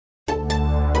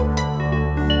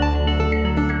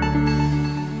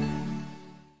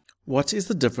What is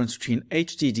the difference between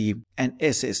HDD and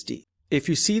SSD? If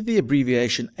you see the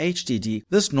abbreviation HDD,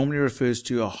 this normally refers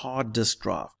to a hard disk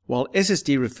drive, while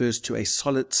SSD refers to a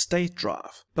solid-state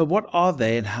drive. But what are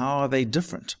they and how are they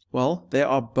different? Well, they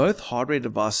are both hardware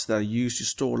devices that are used to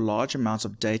store large amounts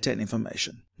of data and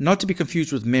information. Not to be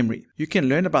confused with memory. You can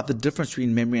learn about the difference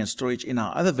between memory and storage in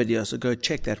our other video, so go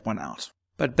check that one out.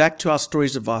 But back to our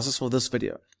storage devices for this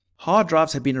video. Hard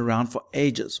drives have been around for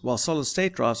ages, while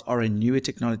solid-state drives are a newer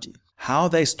technology. How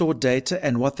they store data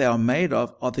and what they are made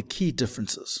of are the key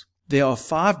differences. There are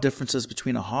 5 differences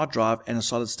between a hard drive and a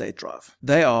solid-state drive.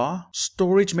 They are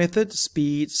storage method,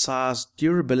 speed, size,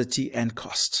 durability, and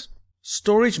cost.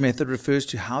 Storage method refers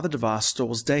to how the device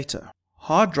stores data.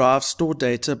 Hard drives store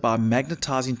data by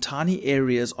magnetizing tiny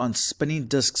areas on spinning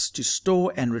disks to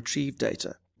store and retrieve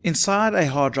data. Inside a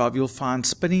hard drive, you'll find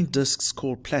spinning disks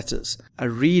called platters, a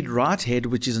read-write head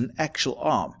which is an actual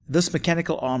arm. This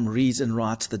mechanical arm reads and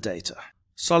writes the data.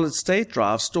 Solid-state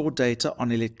drives store data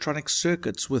on electronic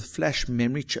circuits with flash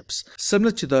memory chips, similar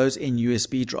to those in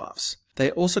USB drives. They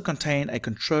also contain a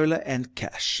controller and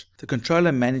cache. The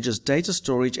controller manages data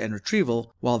storage and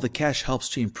retrieval, while the cache helps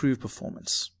to improve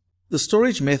performance. The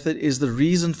storage method is the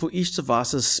reason for each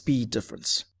device's speed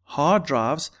difference. Hard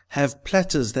drives have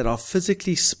platters that are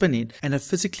physically spinning and a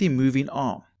physically moving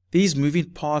arm. These moving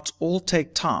parts all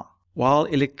take time, while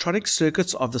electronic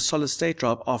circuits of the solid-state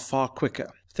drive are far quicker.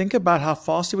 Think about how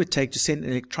fast it would take to send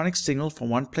an electronic signal from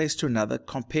one place to another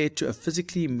compared to a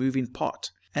physically moving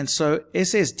part. And so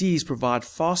SSDs provide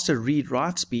faster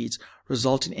read-write speeds,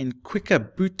 resulting in quicker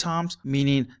boot times,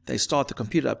 meaning they start the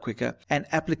computer up quicker, and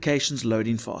applications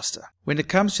loading faster. When it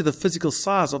comes to the physical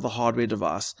size of the hardware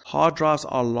device, hard drives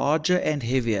are larger and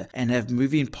heavier and have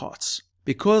moving parts.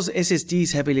 Because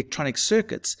SSDs have electronic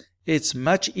circuits, it's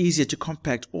much easier to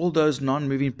compact all those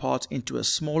non-moving parts into a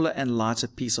smaller and lighter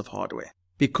piece of hardware.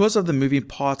 Because of the moving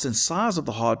parts and size of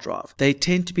the hard drive, they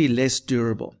tend to be less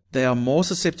durable. They are more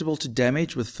susceptible to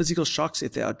damage with physical shocks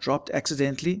if they are dropped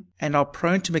accidentally, and are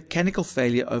prone to mechanical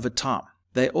failure over time.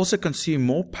 They also consume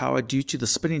more power due to the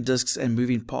spinning disks and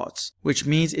moving parts, which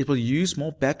means it will use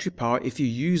more battery power if you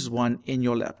use one in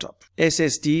your laptop.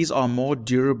 SSDs are more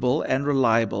durable and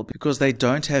reliable because they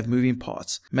don't have moving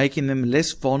parts, making them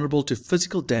less vulnerable to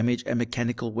physical damage and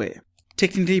mechanical wear.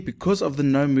 Technically, because of the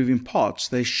no moving parts,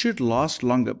 they should last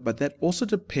longer, but that also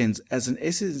depends, as an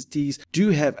SSDs do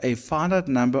have a finite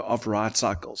number of write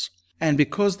cycles. And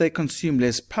because they consume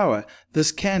less power,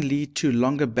 this can lead to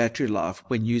longer battery life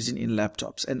when using in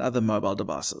laptops and other mobile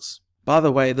devices. By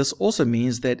the way, this also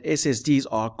means that SSDs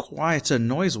are quieter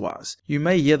noise-wise. You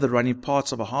may hear the running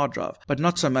parts of a hard drive, but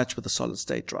not so much with a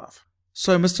solid-state drive.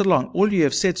 So Mr. Long, all you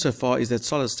have said so far is that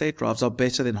solid-state drives are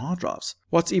better than hard drives.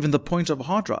 What's even the point of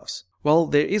hard drives? Well,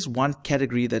 there is one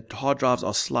category that hard drives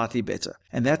are slightly better,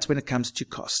 and that's when it comes to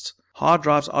cost. Hard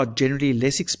drives are generally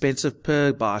less expensive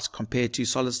per byte compared to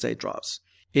solid-state drives.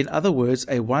 In other words,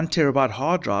 a 1 terabyte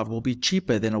hard drive will be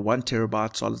cheaper than a 1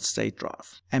 terabyte solid-state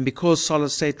drive. And because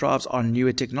solid-state drives are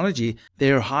newer technology,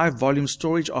 their high-volume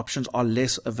storage options are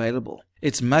less available.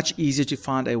 It's much easier to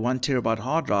find a 1 terabyte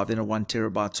hard drive than a 1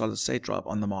 terabyte solid-state drive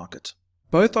on the market.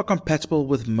 Both are compatible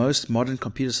with most modern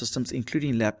computer systems,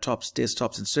 including laptops,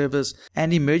 desktops, and servers,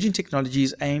 and emerging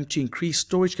technologies aim to increase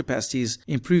storage capacities,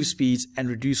 improve speeds, and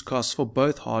reduce costs for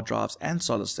both hard drives and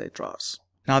solid-state drives.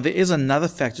 Now, there is another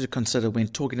factor to consider when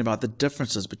talking about the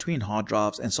differences between hard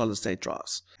drives and solid-state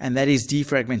drives, and that is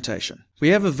defragmentation. We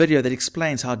have a video that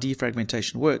explains how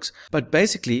defragmentation works, but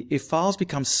basically, if files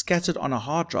become scattered on a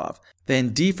hard drive,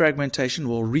 then defragmentation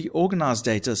will reorganize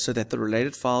data so that the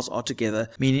related files are together,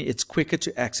 meaning it's quicker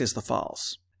to access the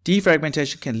files.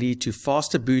 Defragmentation can lead to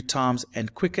faster boot times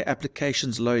and quicker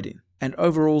applications loading, and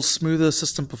overall smoother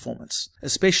system performance,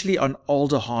 especially on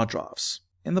older hard drives.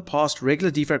 In the past,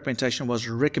 regular defragmentation was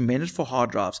recommended for hard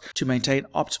drives to maintain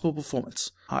optimal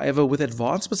performance. However, with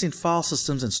advancements in file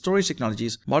systems and storage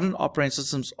technologies, modern operating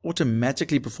systems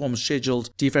automatically perform scheduled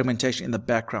defragmentation in the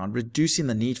background, reducing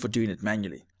the need for doing it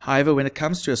manually. However, when it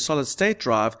comes to a solid-state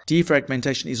drive,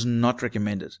 defragmentation is not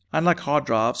recommended. Unlike hard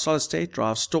drives, solid-state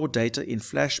drives store data in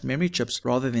flash memory chips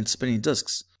rather than spinning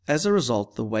disks. As a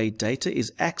result, the way data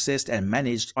is accessed and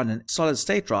managed on a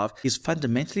solid-state drive is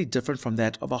fundamentally different from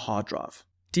that of a hard drive.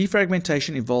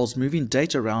 Defragmentation involves moving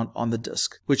data around on the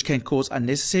disk, which can cause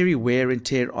unnecessary wear and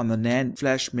tear on the NAND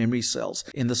flash memory cells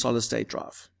in the solid-state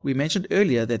drive. We mentioned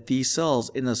earlier that these cells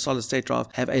in a solid-state drive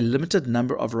have a limited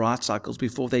number of write cycles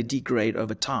before they degrade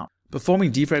over time.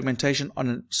 Performing defragmentation on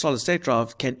a solid-state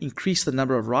drive can increase the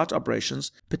number of write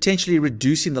operations, potentially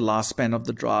reducing the lifespan of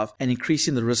the drive and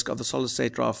increasing the risk of the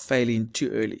solid-state drive failing too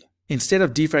early. Instead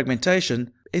of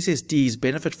defragmentation, SSDs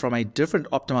benefit from a different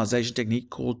optimization technique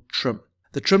called trim.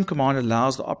 The trim command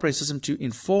allows the operating system to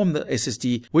inform the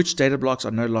SSD which data blocks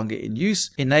are no longer in use,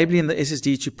 enabling the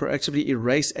SSD to proactively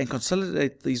erase and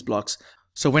consolidate these blocks.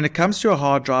 So when it comes to a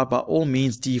hard drive, by all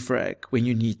means defrag when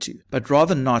you need to, but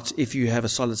rather not if you have a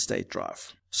solid state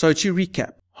drive. So to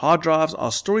recap, hard drives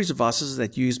are storage devices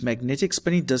that use magnetic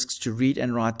spinning disks to read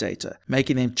and write data,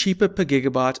 making them cheaper per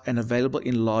gigabyte and available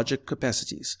in larger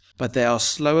capacities. But they are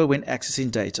slower when accessing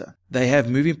data. They have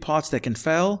moving parts that can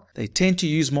fail, they tend to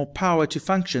use more power to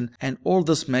function, and all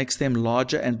this makes them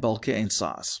larger and bulkier in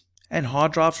size. And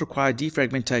hard drives require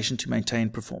defragmentation to maintain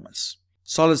performance.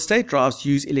 Solid-state drives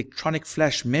use electronic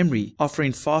flash memory,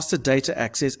 offering faster data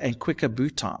access and quicker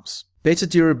boot times. Better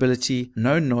durability,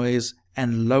 no noise,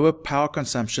 and lower power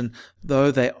consumption,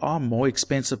 though they are more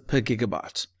expensive per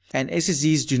gigabyte. And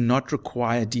SSDs do not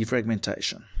require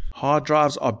defragmentation. Hard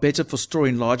drives are better for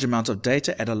storing large amounts of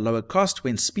data at a lower cost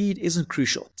when speed isn't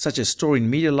crucial, such as storing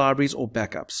media libraries or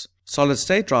backups.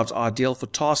 Solid-state drives are ideal for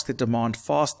tasks that demand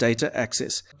fast data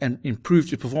access and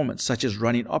improved performance, such as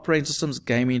running operating systems,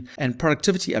 gaming, and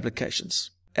productivity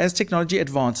applications. As technology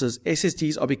advances,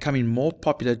 SSDs are becoming more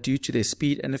popular due to their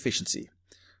speed and efficiency.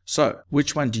 So,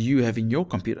 which one do you have in your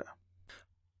computer?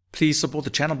 Please support the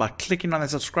channel by clicking on the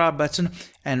subscribe button,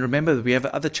 and remember that we have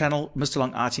another channel, Mr.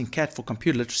 Long IT and Cat, for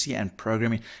computer literacy and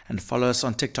programming, and follow us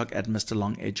on TikTok at Mr.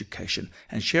 Long Education,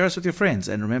 and share us with your friends.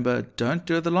 And remember, don't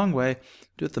do it the long way,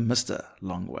 do it the Mr.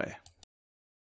 Long way.